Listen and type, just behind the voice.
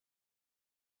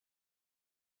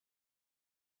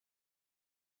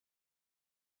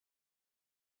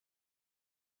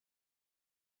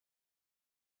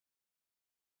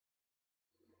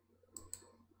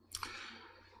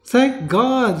Thank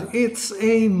God it's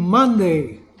a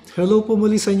Monday! Hello po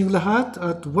muli sa inyong lahat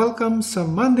at welcome sa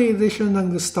Monday edition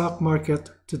ng The Stock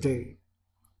Market Today.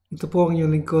 Ito po ang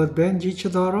inyong lingkod, Benji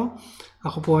Chodoro.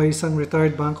 Ako po ay isang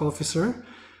retired bank officer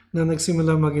na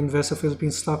nagsimula mag-invest sa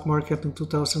Philippine stock market noong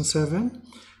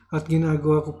 2007 at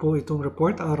ginagawa ko po itong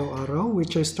report araw-araw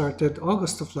which I started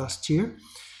August of last year.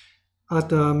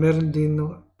 At meron din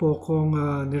po akong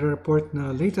nire-report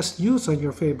na latest news on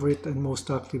your favorite and most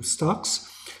active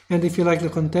stocks. And if you like the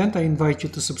content, I invite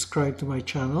you to subscribe to my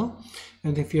channel.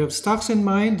 And if you have stocks in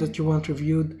mind that you want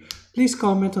reviewed, please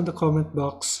comment on the comment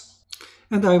box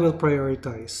and I will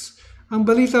prioritize. Ang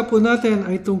balita po natin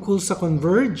ay tungkol sa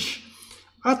Converge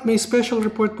at may special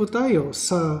report po tayo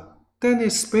sa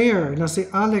tennis pair na si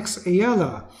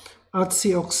Eala at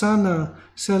si Oksana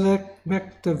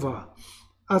Selekhmeteva.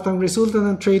 At ang resulta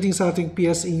ng trading sa ating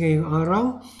PSE ngayong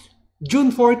araw, June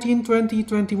 14,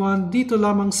 2021, dito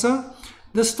lamang sa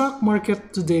The Stock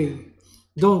Market Today.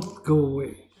 Don't go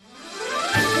away.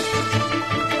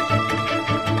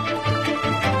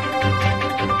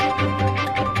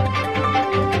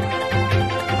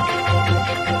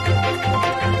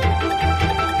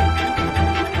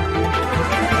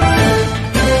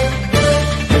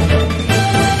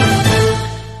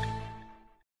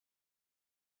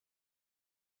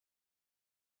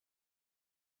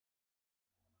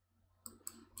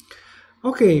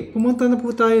 Okay, pumunta na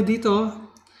po tayo dito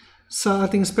sa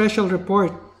ating special report.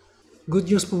 Good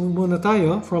news po muna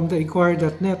tayo from the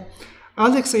Inquirer.net.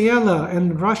 Eala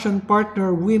and Russian partner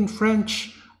win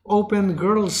French Open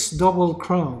Girls Double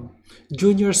Crown.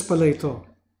 Juniors pala ito.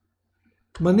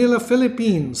 Manila,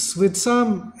 Philippines, with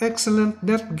some excellent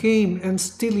net game and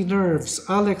steely nerves,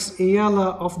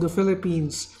 Eala of the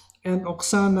Philippines and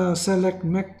Oksana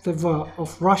Selekhmeteva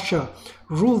of Russia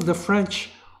ruled the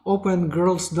French Open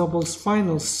Girls Doubles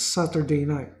Finals Saturday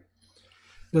night.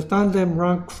 The tandem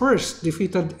ranked first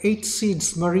defeated 8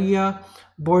 seeds Maria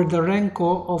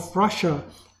Bordarenko of Russia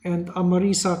and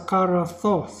Amarisa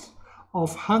Karathoth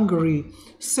of Hungary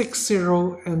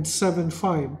 6-0 and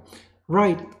 7-5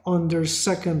 right on their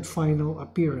second final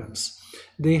appearance.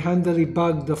 They handily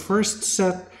bagged the first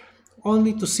set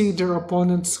only to see their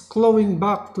opponents clawing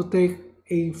back to take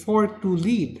a 4-2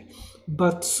 lead.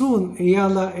 But soon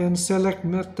Eala and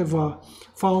Selekhmeteva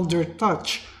found their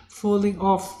touch, falling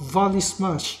off volley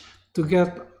smash to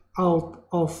get out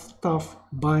of tough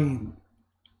bind.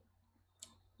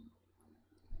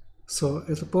 So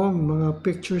ito po mga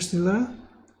pictures nila.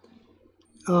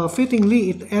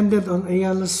 Fittingly, it ended on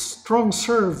Eala's strong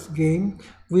serve game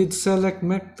with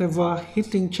Selekhmeteva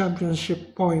hitting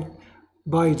championship point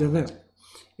by the net.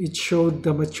 It showed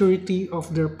the maturity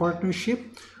of their partnership,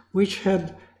 which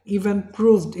had even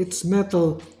proved its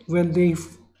mettle when they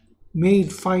made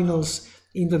finals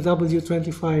in the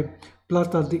W25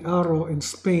 Plata de Oro in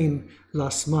Spain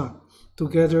last month.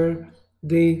 Together,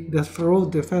 they dethrone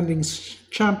defending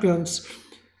champions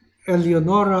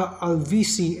Eleonora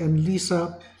Alvisi and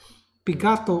Lisa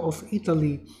Pigato of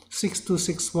Italy 6-2,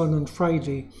 6-1 on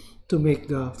Friday to make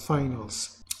the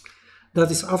finals. That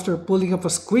is after pulling up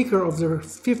a squeaker of their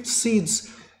fifth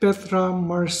seeds Petra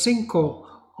Marcinko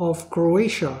of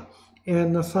Croatia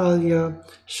and Natalia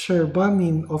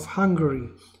Sherbanin of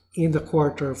Hungary in the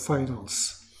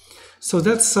quarterfinals. So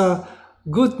that's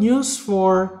good news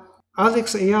for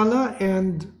Eala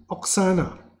and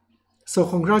Oksana. So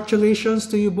congratulations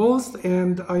to you both,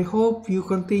 and I hope you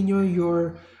continue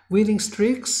your winning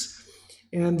streaks,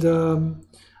 and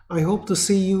I hope to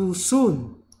see you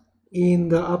soon in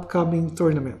the upcoming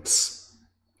tournaments.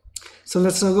 So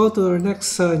let's now go to our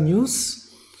next news.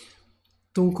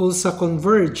 Tungkol sa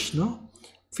Converge, no?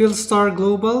 Philstar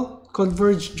Global,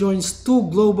 Converge joins 2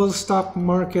 global stock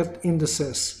market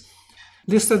indices.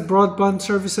 Listed broadband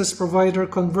services provider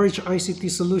Converge ICT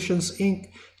Solutions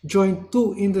Inc. joined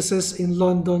 2 indices in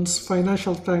London's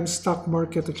Financial Times stock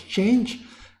market exchange,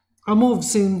 a move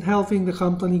seen helping the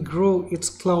company grow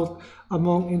its clout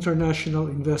among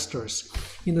international investors.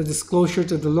 In a disclosure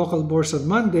to the local bourse on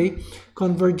Monday,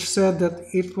 Converge said that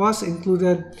it was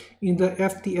included in the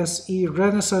FTSE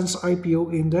Renaissance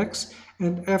IPO Index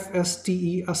and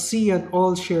FSTE ASEAN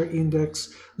All-Share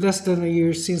Index less than a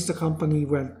year since the company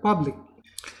went public.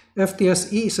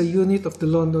 FTSE is a unit of the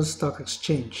London Stock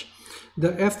Exchange.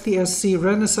 The FTSE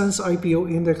Renaissance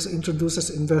IPO Index introduces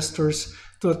investors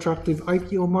to attractive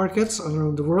IPO markets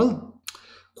around the world.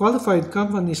 Qualified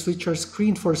companies which are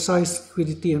screened for size,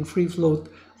 liquidity, and free float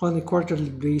on a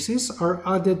quarterly basis are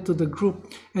added to the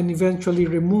group and eventually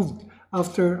removed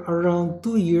after around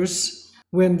 2 years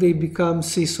when they become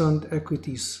seasoned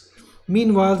equities.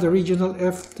 Meanwhile, the regional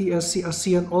FTSE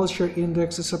ASEAN All-Share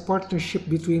Index is a partnership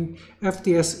between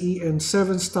FTSE and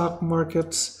 7 stock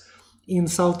markets in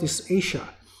Southeast Asia.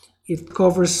 It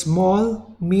covers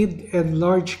small, mid, and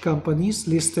large companies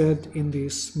listed in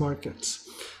these markets.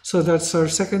 So that's our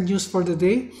second news for the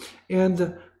day.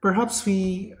 And perhaps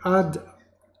we add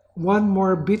one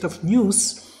more bit of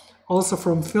news also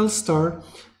from Philstar.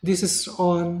 This is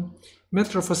on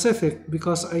Metro Pacific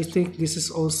because I think this is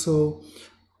also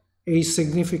a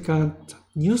significant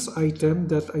news item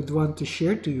that I'd want to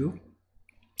share to you.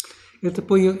 Ito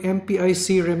po yung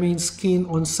MPIC remains keen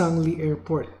on Sangli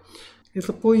Airport.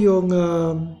 Ito po yung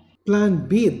planned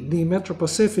bid ni Metro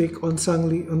Pacific on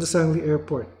the Sangli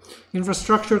Airport.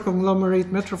 Infrastructure conglomerate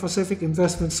Metro Pacific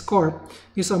Investments Corp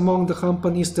is among the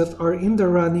companies that are in the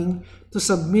running to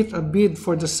submit a bid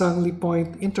for the Sangli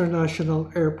Point International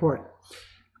Airport,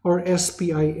 or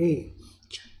SPIA.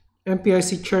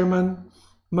 MPIC Chairman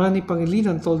Manny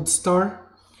Pangilinan told Star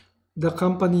the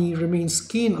company remains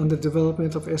keen on the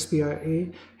development of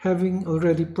SPIA, having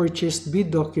already purchased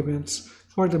bid documents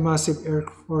for the massive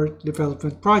airport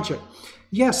development project.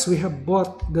 Yes, we have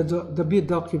bought the bid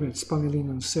documents,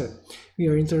 Pangilinan said. We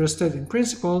are interested in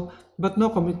principle, but no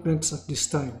commitments at this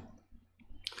time.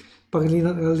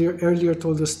 Pangilinan earlier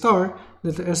told the Star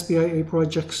that the SPIA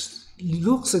project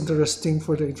looks interesting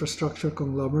for the infrastructure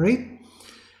conglomerate,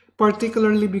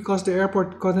 particularly because the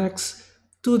airport connects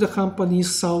to the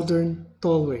company's southern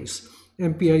tollways.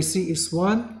 MPIC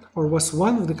was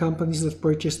one of the companies that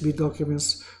purchased bid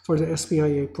documents for the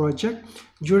SPIA project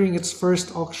during its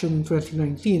first auction in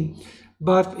 2019,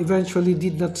 but eventually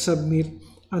did not submit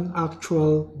an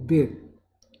actual bid.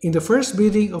 In the first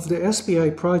bidding of the SPI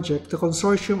project, the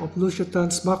consortium of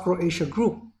Lushotan's Macro Asia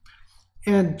Group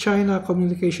and China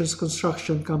Communications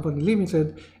Construction Company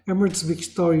Limited emerged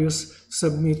victorious,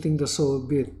 submitting the sole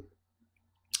bid.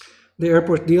 The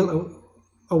airport deal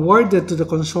awarded to the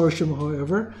consortium,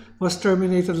 however, was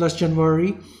terminated last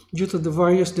January due to the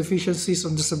various deficiencies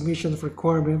on the submission of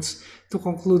requirements to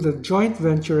conclude a joint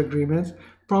venture agreement,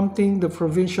 prompting the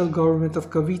provincial government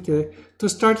of Cavite to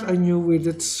start anew with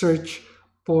its search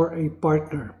for a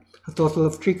partner. A total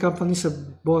of 3 companies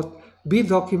have bought bid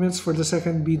documents for the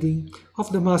second bidding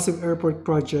of the massive airport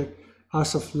project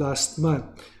as of last month.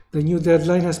 The new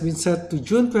deadline has been set to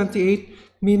June 28,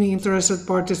 meaning interested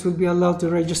parties will be allowed to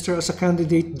register as a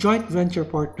candidate joint venture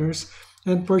partners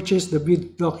and purchase the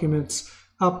bid documents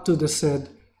up to the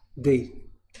said date.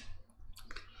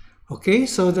 Okay,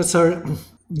 so that's our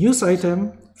news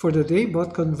item for the day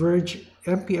about Converge,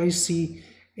 MPIC,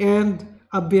 and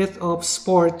a bit of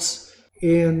sports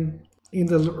in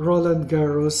the Roland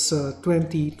Garros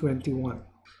 2021.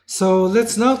 So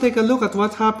let's now take a look at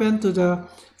what happened to the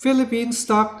Philippine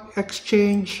Stock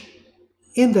Exchange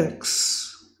Index.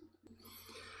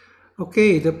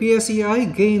 Okay, the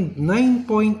PSEI gained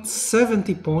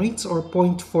 9.70 points or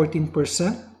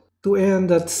 0.14% to end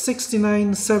at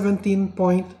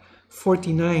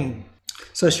 6917.49.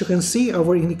 So as you can see,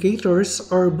 our indicators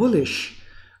are bullish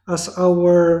as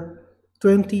our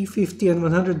 20, 50, and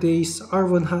 100 days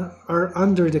are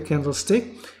under the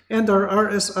candlestick, and our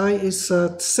RSI is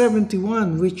at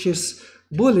 71, which is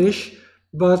bullish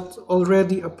but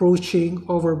already approaching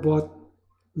overbought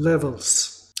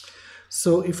levels.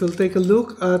 So if we'll take a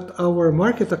look at our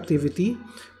market activity,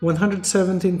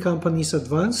 117 companies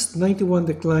advanced, 91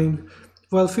 declined,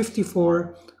 while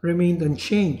 54 remained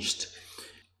unchanged.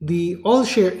 The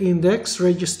all-share index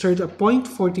registered a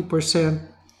 0.40%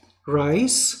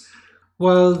 rise,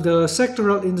 while the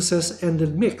sectoral indices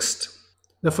ended mixed.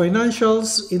 The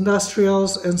financials,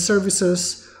 industrials, and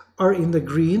services are in the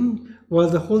green, while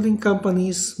the holding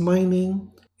companies, mining,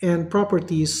 and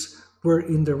properties were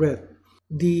in the red.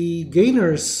 The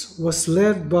gainers was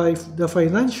led by the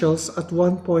financials at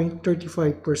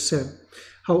 1.35%.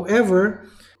 However,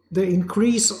 the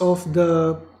increase of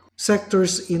the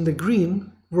sectors in the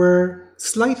green were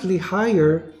slightly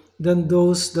higher than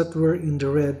those that were in the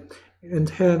red, and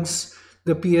hence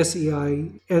the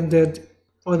PSEI ended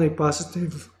on a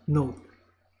positive note.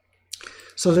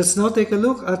 So let's now take a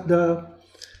look at the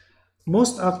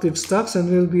most active stocks,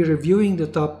 and we'll be reviewing the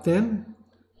top 10.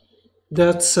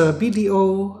 That's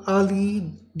BDO,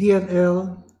 Ali,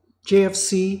 DNL,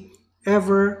 JFC,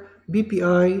 Ever,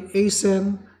 BPI,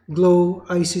 ACEN, Glow,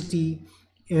 ICT,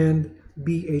 and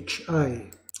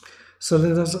BHI. So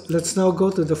let's now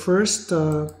go to the first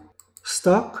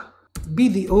stock,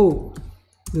 BDO.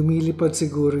 Lumilipad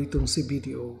siguro itong si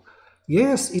BDO.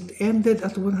 Yes, it ended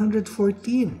at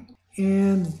 114,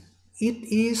 and it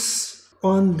is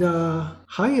on the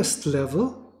highest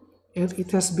level, and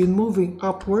it has been moving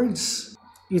upwards.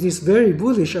 It is very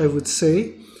bullish, I would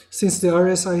say, since the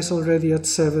RSI is already at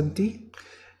 70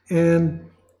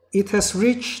 and it has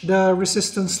reached the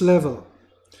resistance level.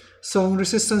 So ang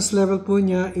resistance level po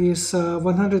niya is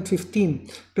 115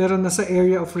 pero nasa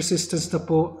area of resistance na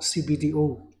po si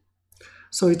BDO.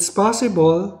 So it's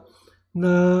possible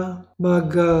na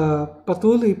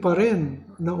magpatuloy pa rin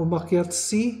na umakyat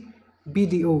si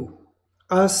BDO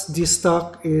as the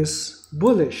stock is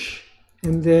bullish.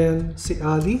 And then si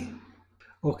Ali.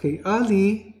 Okay,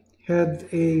 Ali had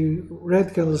a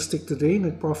red candlestick today.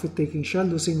 Nag-profit taking siya,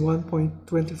 losing 1.25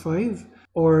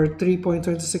 or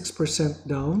 3.26%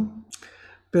 down.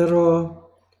 Pero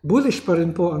bullish pa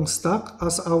rin po ang stock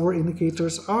as our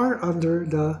indicators are under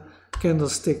the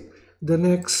candlestick. The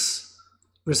next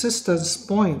resistance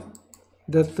point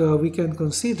that we can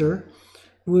consider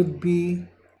would be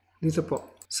dito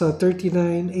po sa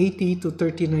 39.80 to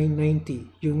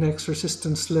 39.90, yung next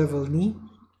resistance level ni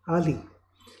Ali.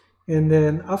 And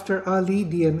then after Ali,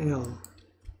 DNL.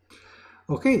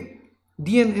 Okay,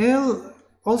 DNL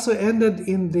also ended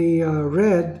in the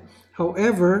red,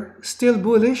 however, still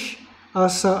bullish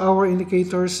as our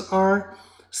indicators are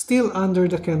still under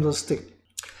the candlestick.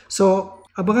 So,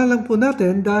 abangan lang po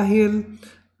natin dahil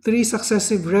 3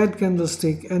 successive red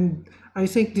candlestick and I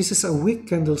think this is a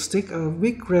weak candlestick, a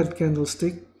weak red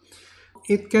candlestick.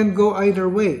 It can go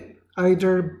either way.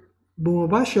 Either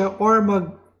bumaba siya or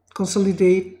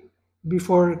mag-consolidate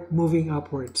before moving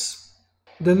upwards.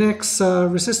 The next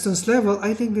resistance level,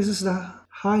 I think this is the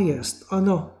highest. Oh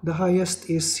no, the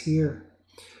highest is here.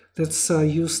 Let's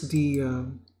use the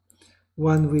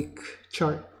 1 week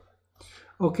chart.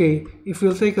 Okay, if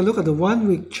we'll take a look at the 1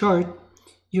 week chart,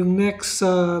 yung next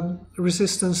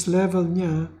resistance level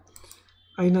niya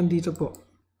ay nandito po.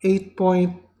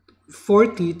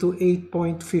 8.40 to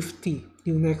 8.50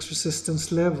 yung next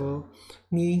resistance level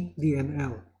ni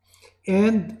DNL.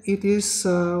 And it is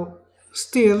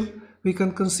still, we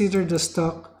can consider the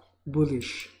stock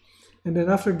bullish. And then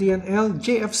after DNL,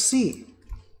 JFC.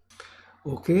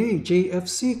 Okay,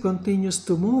 JFC continues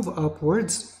to move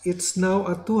upwards. It's now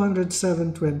at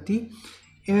 207.20.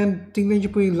 And tingnan niyo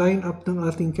po yung line up ng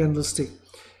ating candlestick.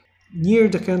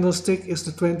 Near the candlestick is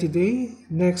the 20-day.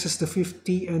 Next is the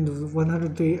 50 and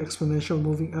 100-day exponential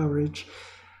moving average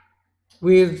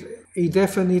with a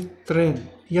definite trend.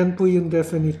 Yan po yung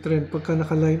definite trend pagka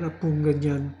naka-line up po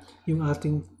ganyan yung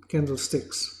ating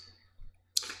candlesticks.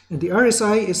 And the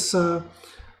RSI is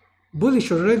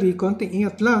bullish already. Konting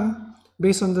ingat lang.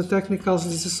 Based on the technicals,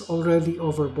 this is already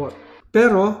overbought.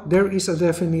 Pero there is a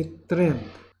definite trend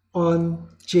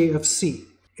on JFC.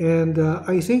 And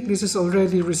I think this is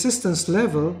already resistance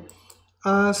level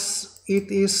as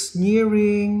it is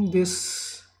nearing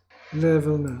this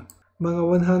level na. Mga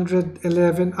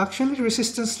 111, actually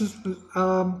resistance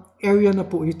area na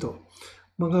po ito.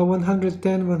 Mga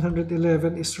 110,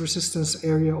 111 is resistance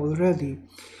area already.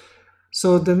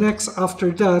 So the next after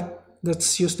that,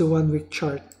 let's use the 1 week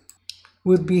chart,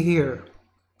 would be here.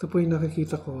 Ito po yung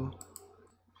nakikita ko.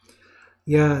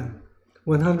 Yan.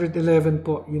 111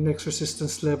 po yung next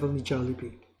resistance level ni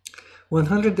Jollibee.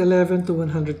 111 to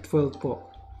 112 po.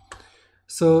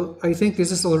 So I think this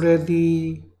is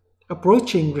already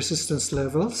approaching resistance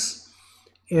levels.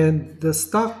 And the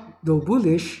stock, though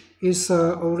bullish, is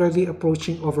already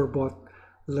approaching overbought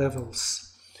levels.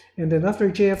 And then after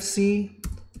JFC,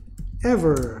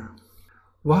 Ever.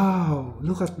 Wow,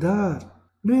 look at that.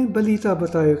 May balita ba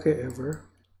tayo kay Ever?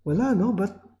 Wala, no?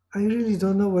 But I really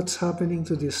don't know what's happening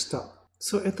to this stock.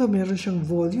 So ito, meron siyang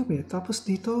volume eh. Tapos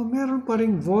dito, meron pa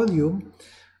ring volume.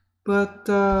 But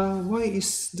why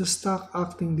is the stock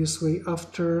acting this way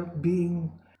after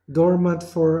being dormant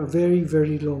for a very,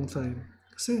 very long time?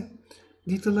 Kasi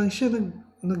dito lang siya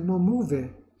nagmo-move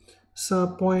eh. Sa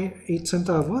 0.8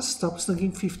 centavos, tapos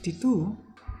naging 52.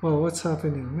 Wow, what's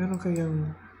happening? Meron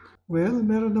kayang... Well,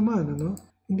 meron naman, ano?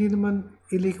 Hindi naman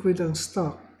illiquid ang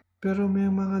stock. Pero may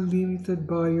mga limited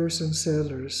buyers and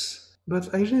sellers. But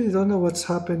I really don't know what's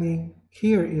happening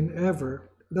here in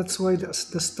Ever. That's why the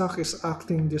stock is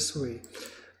acting this way.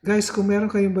 Guys, kung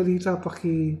meron kayong balita,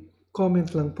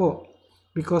 paki-comment lang po.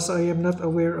 Because I am not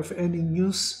aware of any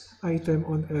news item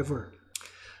on Ever.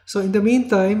 So in the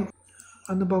meantime,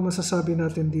 ano ba masasabi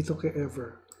natin dito kay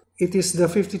Ever? It is the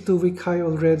 52-week high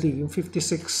already, yung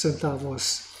 56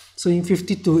 centavos. So yung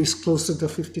 52 is close to the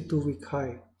 52-week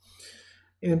high.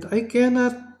 And I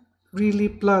cannot really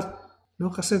plot, no,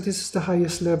 kasi this is the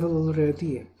highest level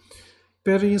already.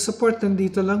 Pero yung support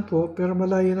nandito lang po, pero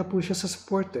malayo na po siya sa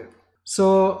support eh.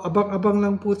 So abang-abang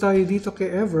lang po tayo dito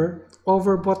kay Ever.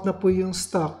 Overbought na po yung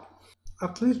stock.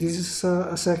 Actually, this is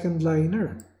a second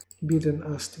liner. Bid and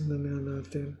ask, tingnan na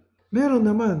natin. Meron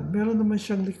naman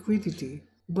siyang liquidity.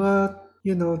 But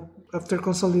after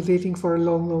consolidating for a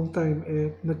long time,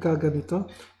 nagkaganito,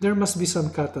 there must be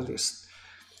some catalyst.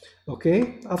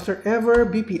 Okay, after ever,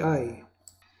 BPI.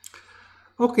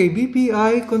 Okay,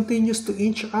 BPI continues to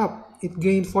inch up. It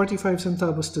gained 45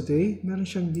 centavos today. Meron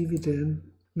siyang dividend,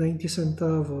 90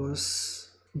 centavos,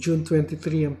 June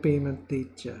 23 ang payment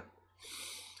date niya.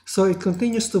 So it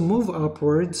continues to move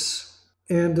upwards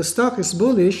and the stock is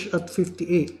bullish at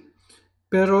 58.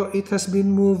 Pero it has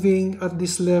been moving at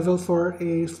this level for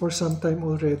some time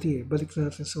already. Balik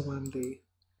natin sa 1 day.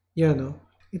 Yeah, no?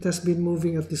 It has been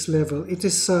moving at this level. It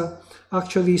is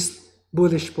actually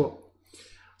bullish po.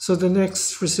 So the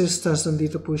next resistance,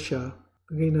 nandito po siya.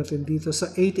 Lagay natin dito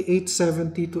sa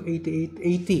 88.70 to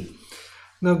 88.80.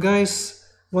 Now guys,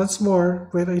 once more,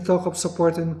 when I talk of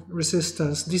support and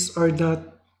resistance, these are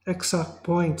not exact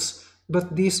points,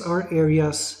 but these are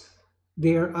areas.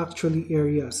 They are actually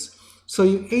areas. So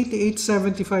yung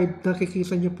 88.75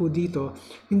 nakikita nyo po dito,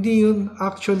 hindi yun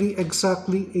actually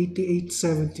exactly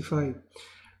 88.75.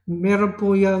 Meron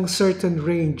po yung certain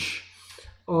range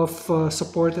of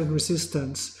support and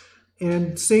resistance.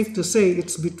 And safe to say,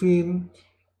 it's between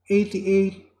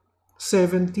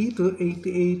 88.70 to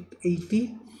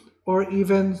 88.80 or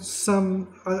even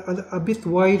a bit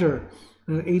wider,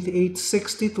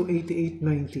 88.60 to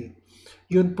 88.90.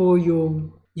 Yun po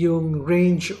yung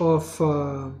range of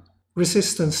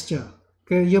resistance niya.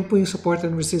 Kaya yan po yung support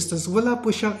and resistance. Wala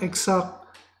po siyang exact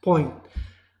point.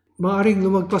 Maaring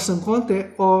lumagpas ng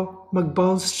konti o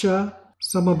mag-bounce siya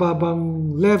sa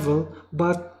mababang level,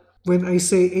 but when I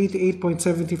say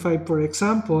 88.75 for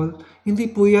example, hindi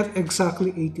po yan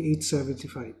exactly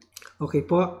 88.75. Okay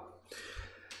po?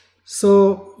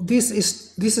 So this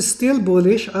is still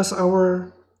bullish as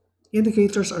our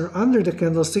indicators are under the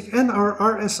candlestick and our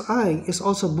RSI is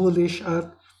also bullish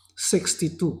at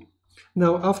 62.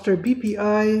 Now after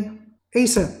BPI,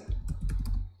 ACEN.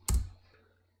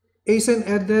 ACEN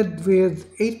ended with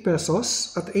 8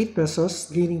 pesos, at 8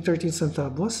 pesos, gaining 13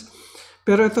 centavos.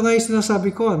 Pero ito nga yung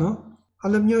sinasabi ko,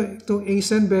 alam nyo, itong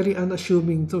ACEN very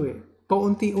unassuming to eh.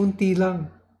 Paunti-unti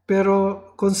lang. Pero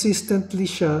consistently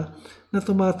siya na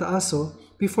tumataas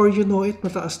before you know it,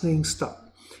 mataas na yung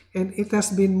stock. And it has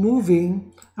been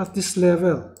moving at this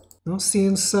level.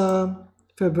 Since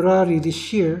February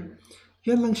this year,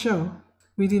 yan lang siya.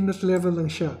 Within that level lang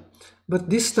siya.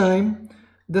 But this time,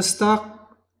 the stock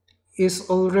is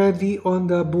already on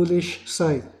the bullish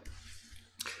side.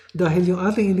 Dahil yung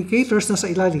ating indicators nasa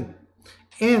ilalim.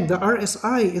 And the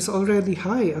RSI is already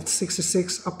high at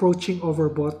 66, approaching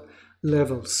overbought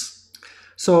levels.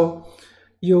 So,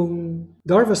 yung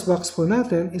Darvas box po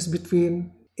natin is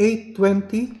between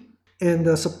 820 and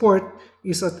the support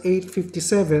is at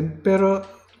 857. Pero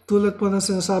tulad po ng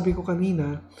sinasabi ko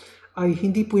kanina, ay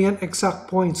hindi po yan exact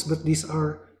points but these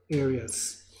are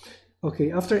areas.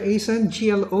 Okay, after ACEN,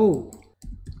 GLO.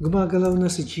 Gumagalaw na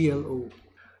si GLO.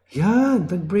 Yan,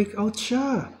 nag-breakout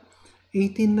siya.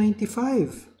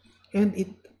 1895. And it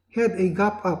had a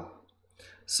gap up.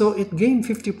 So it gained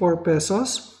 54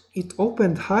 pesos. It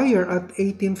opened higher at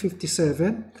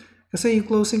 1857. Kasi yung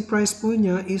closing price po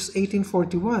niya is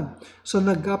 1841. So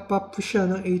nag-gap up po siya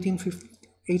ng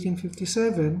 1857.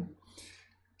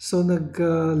 So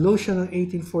nag-low siya ng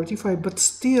 1845 but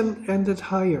still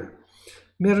ended higher.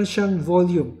 Meron siyang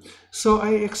volume. So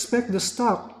I expect the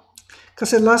stock,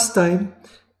 kasi last time,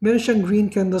 meron siyang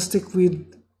green candlestick with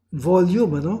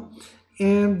volume,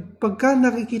 And pagka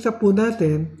nakikita po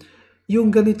natin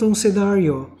yung ganitong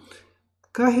scenario,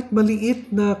 kahit maliit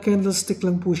na candlestick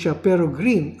lang po siya, pero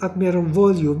green at merong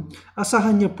volume,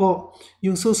 asahan niyo po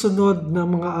yung susunod na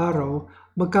mga araw,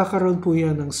 magkakaroon po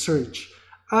yan ng surge.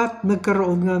 At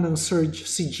nagkaroon nga ng surge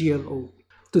si GLO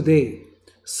today.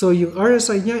 So yung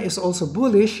RSI niya is also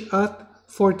bullish at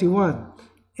 41.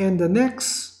 And the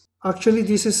next, actually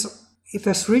it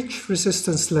has reached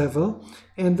resistance level.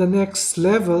 And the next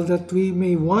level that we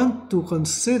may want to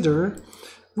consider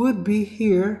would be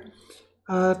here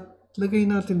at, lagay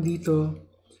natin dito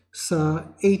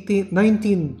sa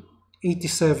 1987.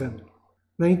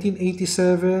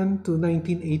 1987 to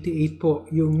 1988 po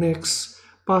yung next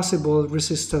possible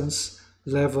resistance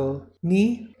level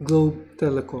ni Globe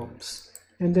Telecoms.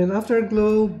 And then after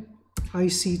Globe,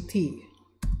 ICT.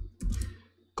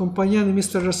 Kumpanya ni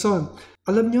Mr. Rason.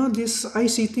 Alam nyo, this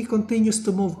ICT continues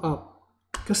to move up.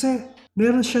 Kasi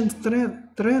meron siyang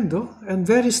trend and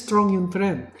very strong yung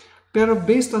trend. Pero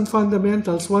based on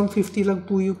fundamentals, 150 lang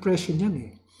po yung presyo niyan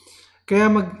eh.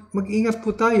 Kaya mag-ingat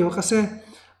po tayo kasi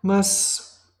mas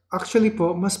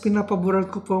pinapaboran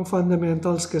ko po ang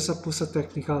fundamentals kaysa po sa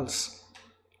technicals.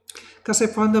 Kasi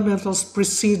fundamentals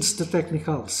precedes the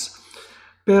technicals.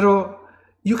 Pero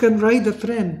you can ride the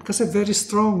trend kasi very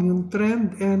strong yung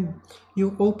trend and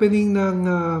yung opening ng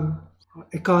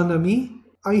economy.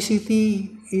 ICT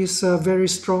is very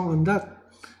strong on that.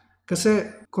 Kasi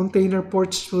container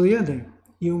ports po yan eh.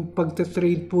 Yung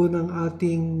pagte-trade po ng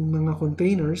ating mga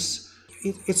containers,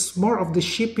 it's more of the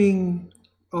shipping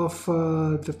of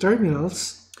the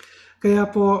terminals. Kaya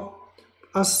po,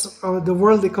 as the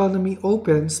world economy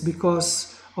opens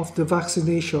because of the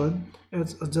vaccination,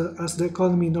 as the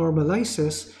economy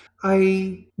normalizes,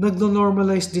 ay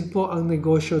nagno-normalize din po ang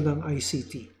negosyo ng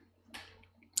ICT.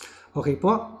 Okay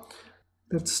po,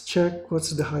 let's check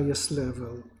what's the highest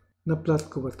level. Na-plot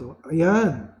ko ba to?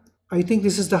 Ayan. I think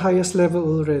this is the highest level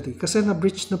already. Kasi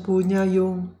na-breach na po niya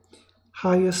yung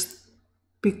highest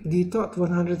peak dito at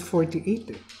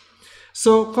 148 eh.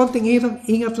 So, konting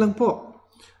ingat lang po.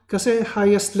 Kasi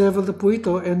highest level na po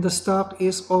ito and the stock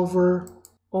is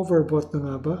overbought na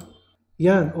nga ba?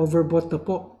 Yan, overbought na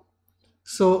po.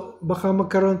 So, baka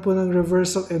magkaroon po ng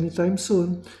reversal anytime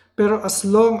soon. Pero as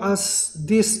long as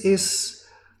this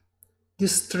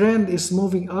trend is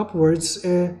moving upwards,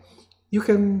 you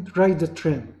can ride the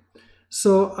trend.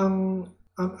 So, ang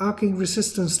aking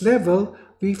resistance level,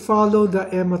 we follow the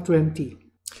EMA 20.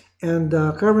 And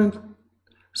the current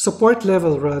support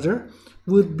level, rather,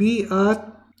 would be at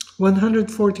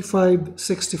 145.64,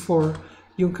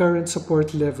 yung current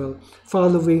support level,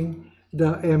 following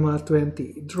the EMA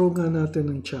 20. Draw nga natin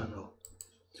ng channel.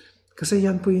 Kasi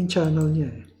yan po yung channel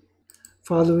niya eh.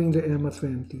 Following the EMA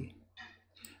 20.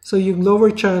 So, yung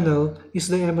lower channel is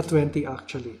the EMA 20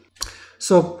 actually.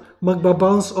 So,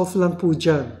 magbabounce off lang po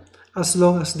dyan as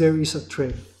long as there is a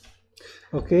trend.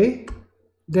 Okay?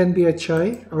 Then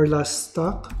BHI, our last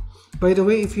stock. By the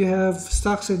way, if you have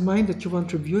stocks in mind that you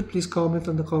want reviewed, please comment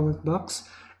on the comment box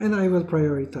and I will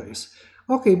prioritize.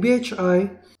 Okay, BHI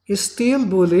is still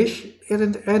bullish. It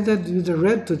ended with a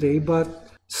red today, but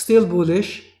still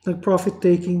bullish. Nag-profit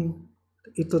taking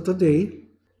ito today.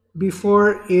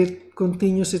 Before it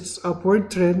continues its upward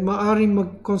trend, maaring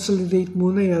mag-consolidate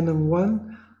muna yan ng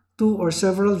 1, 2, or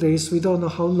several days. We don't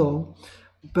know how long.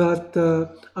 But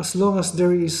as long as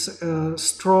there is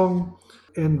strong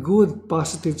and good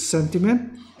positive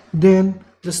sentiment, then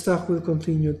the stock will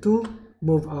continue to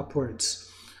move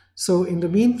upwards. So in the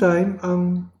meantime,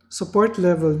 ang support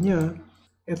level niya,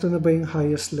 ito na ba yung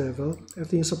highest level?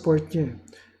 Ito yung support niya.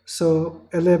 So,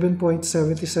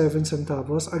 11.77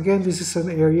 centavos. Again, this is an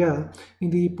area,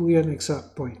 hindi po yan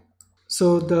exact point.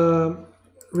 So, the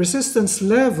resistance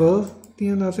level,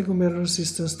 tingnan natin kung meron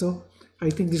resistance to. I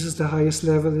think this is the highest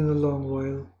level in a long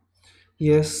while.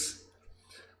 Yes.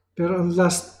 Pero ang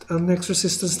next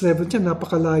resistance level niya,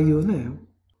 napakalayo na eh.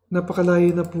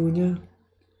 Napakalayo na po niya.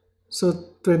 So,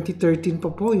 2013 pa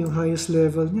po yung highest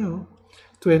level niya.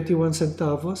 21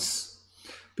 centavos.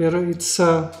 Pero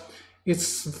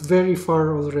it's very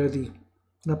far already.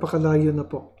 Napakalayo na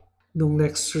po nung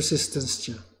next resistance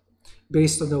niya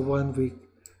based on the 1-week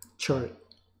chart.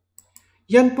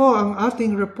 Yan po ang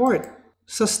ating report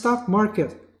sa stock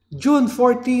market. June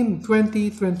 14,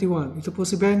 2021. Ito po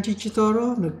si Benji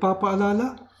Chitoro,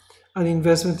 nagpapaalala, an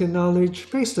investment in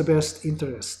knowledge pays the best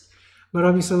interest.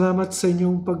 Maraming salamat sa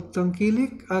inyong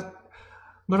pagtangkilik at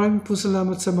maraming po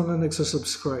salamat sa mga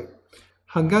nagsusubscribe.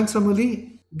 Hanggang sa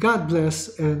muli, God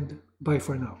bless and bye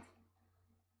for now.